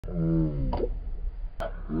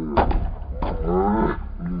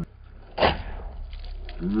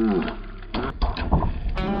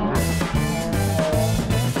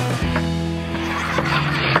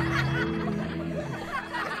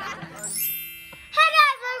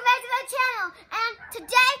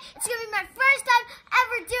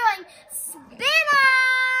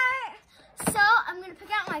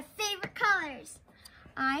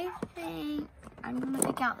I think I'm gonna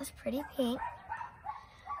pick out this pretty pink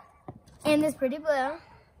and this pretty blue.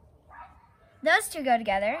 Those two go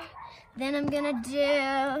together. Then I'm gonna do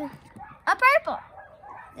a purple.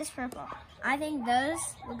 This purple. I think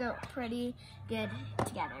those will go pretty good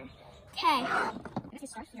together. Okay.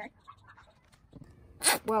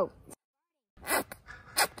 Whoa.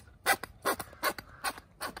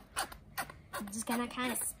 I'm just gonna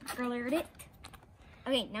kind of splurt it.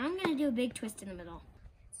 Okay, now I'm gonna do a big twist in the middle.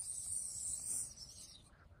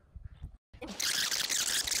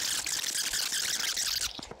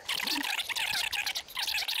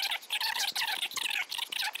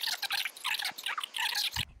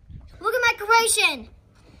 Look at my creation!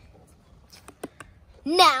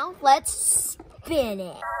 Now, let's spin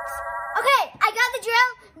it. Okay, I got the drill.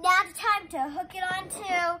 Now it's time to hook it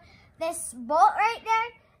onto this bolt right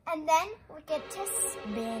there, and then we get to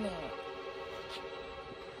spin it.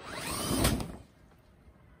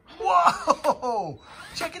 Whoa!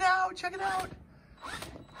 Check it out, check it out.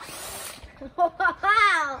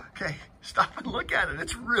 Wow! Okay, stop and look at it.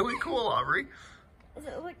 It's really cool, Aubrey. Does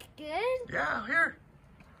it look good? Yeah, here.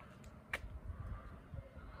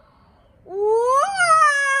 Whoa!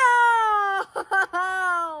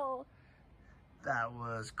 That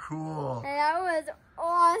was cool. That was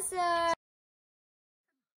awesome.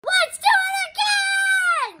 Let's do it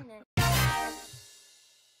again!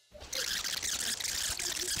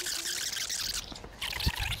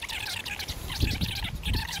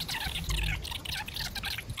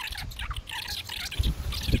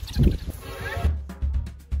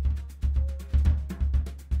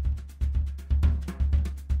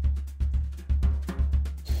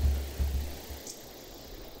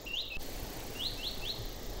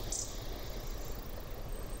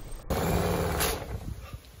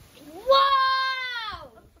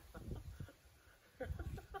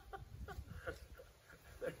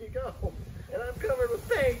 There you go. And I'm covered with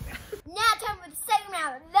paint. Now time for the second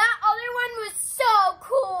round. That other one was so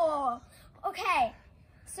cool. Okay,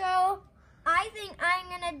 so I think I'm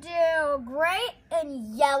gonna do gray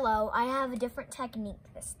and yellow. I have a different technique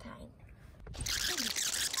this time.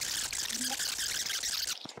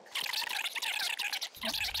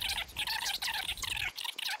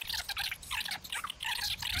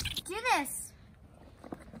 Do this.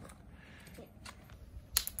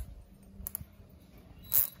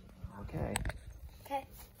 Okay. Okay.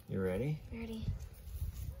 You ready? Ready.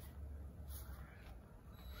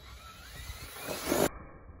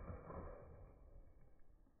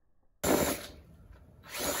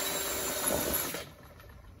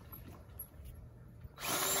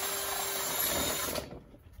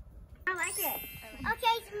 I like it.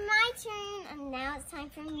 Okay, it's my turn, and now it's time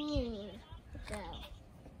for me to go.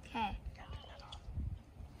 Okay.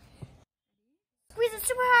 Squeeze it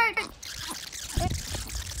super hard.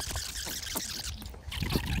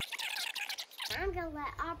 I'm gonna let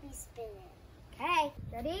Aubrey spin it. Okay,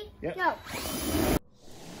 ready? Yep. Go.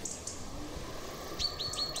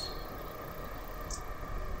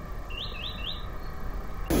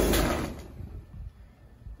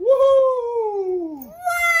 Woo!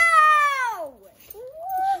 Whoa! Woo!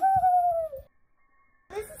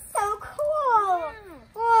 This is so cool. Yeah.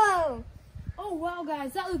 Whoa. Oh wow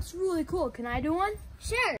guys, that looks really cool. Can I do one?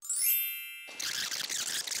 Sure.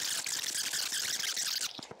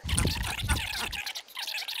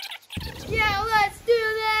 Yeah, let's do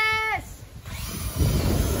this!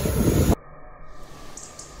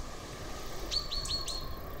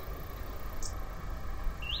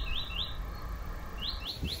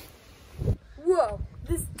 Whoa,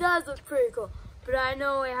 this does look pretty cool, but I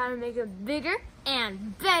know how to make it bigger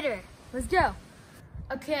and better. Let's go.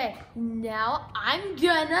 Okay, now I'm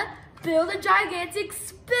gonna build a gigantic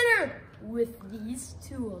spinner with these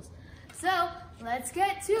tools. So let's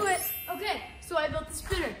get to it. Okay, so I built the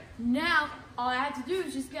spinner. Now all I have to do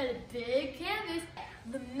is just get a big canvas.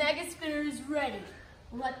 The mega spinner is ready.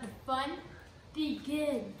 Let the fun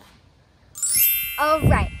begin. All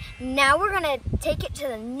right, now we're gonna take it to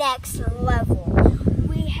the next level.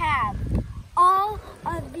 We have all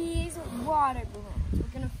of these water balloons.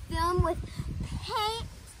 We're gonna fill them with paint,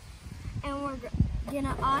 and we're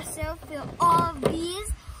gonna also fill all of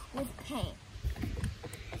these with paint.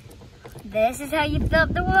 This is how you fill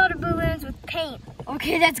up the water balloons with paint.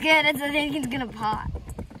 Okay, that's good. I think it's gonna pop.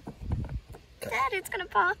 Dad, it's gonna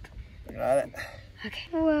pop. Got it. Okay.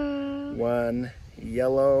 Whoa. One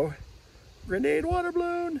yellow grenade water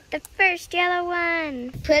balloon. The first yellow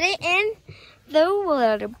one. Put it in the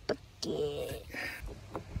water bucket.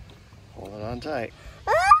 Hold it on tight.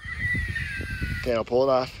 Okay, I'll pull it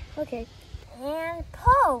off. Okay. And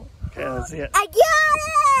pull. Okay, let's see it. I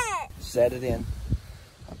got it! Set it in.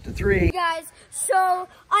 Up to 3. Guys, so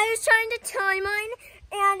I was trying to tie mine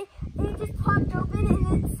and it just popped open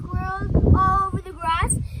and it swirled all over the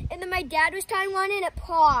grass. And then my dad was tying one and it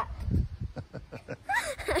popped.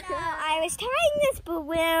 I was tying this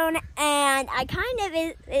balloon and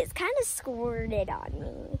it's kind of squirted on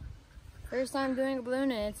me. First time doing a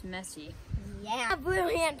balloon and it's messy. Yeah. Blue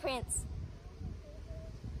handprints.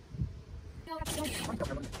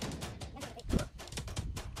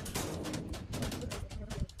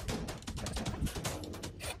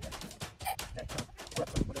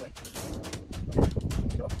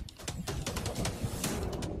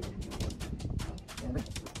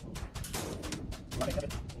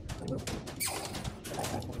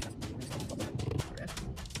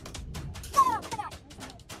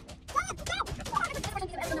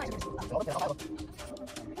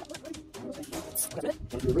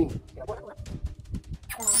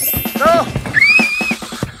 No!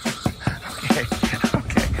 Okay,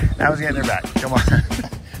 now let's get in their back. Come on.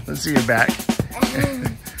 Let's see your back.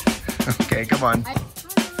 Okay, come on.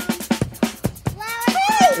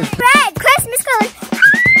 Red, Christmas colors.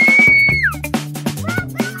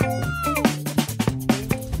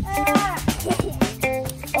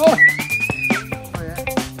 Oh!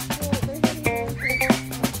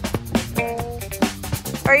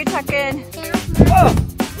 Are you tucking? Oh!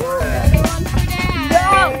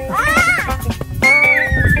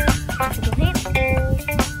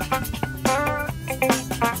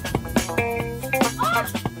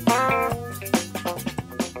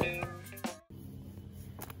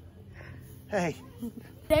 Hey.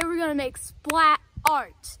 Today we're gonna make splat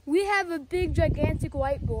art. We have a big gigantic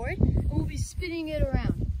whiteboard and we'll be spinning it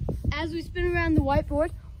around. As we spin around the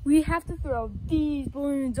whiteboard, we have to throw these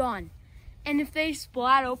balloons on. And if they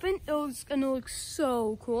splat open, it's gonna look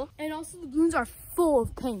so cool. And also the balloons are full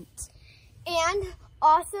of paint. And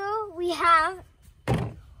also we have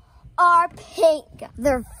our paint guns.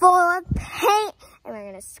 They're full of paint and we're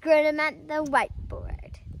gonna squirt them at the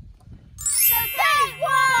whiteboard. The paint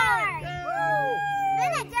war!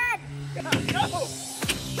 Spin it, Dad!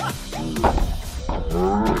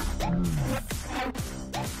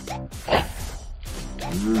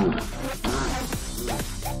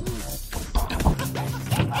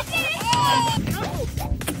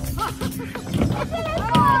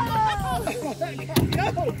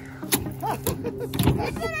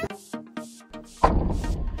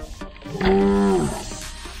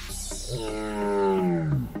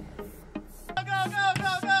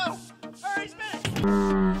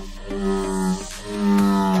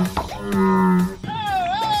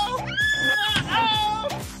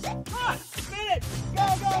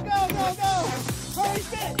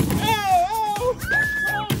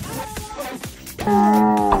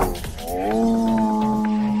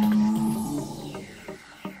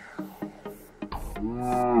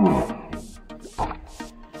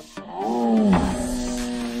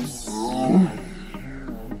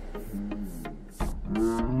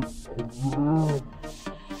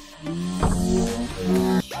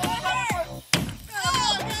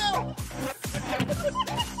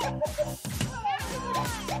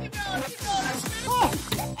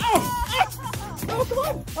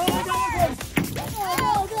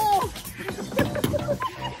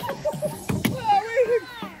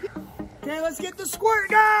 Let's get the squirt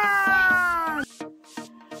gun!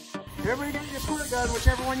 Everybody get your squirt gun,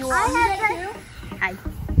 whichever one you want. I have two. Hi.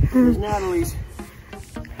 Here's Natalie's.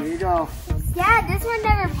 Here you go. Dad, this one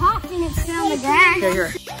never popped and it's still on the grass. Okay,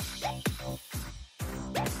 here.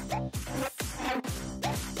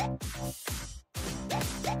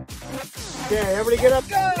 Okay, everybody get up.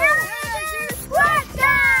 Go! Squirt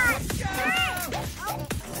gun!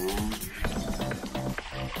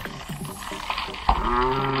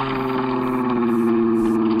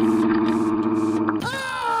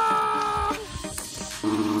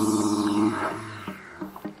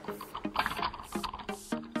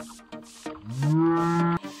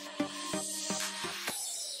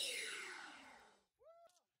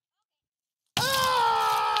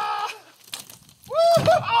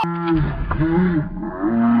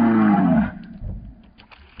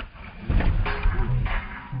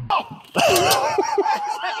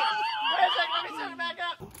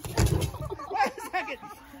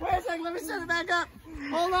 Wait a second, let me set it back up.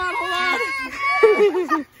 Hold on.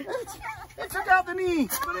 It took out the knee,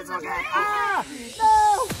 but it's okay. Ah!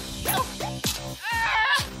 No!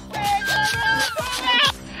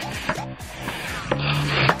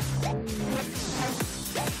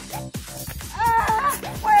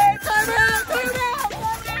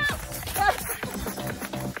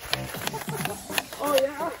 Oh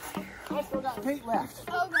yeah? I still got 8 left.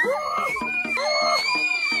 Oh,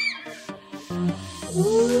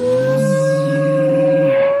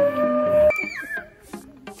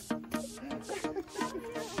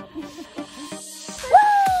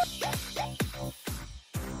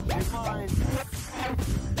 It's mine.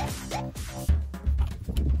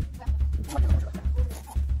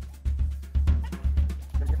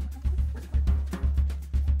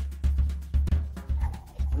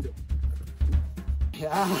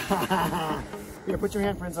 Yeah. Here, put your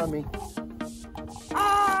handprints on me.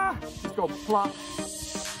 Ah! Let's go plop,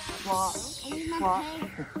 plop, plop.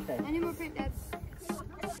 Okay. I need more paint, Dad.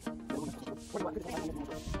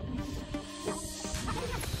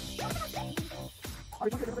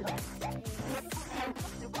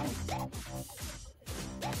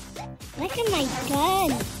 Look at my gun.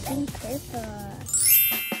 Pink purple.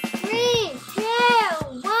 3, 2,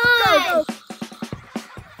 1. Go, go.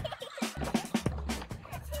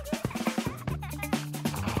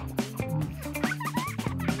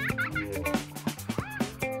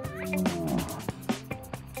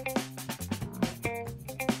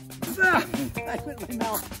 I put my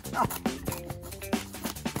mouth.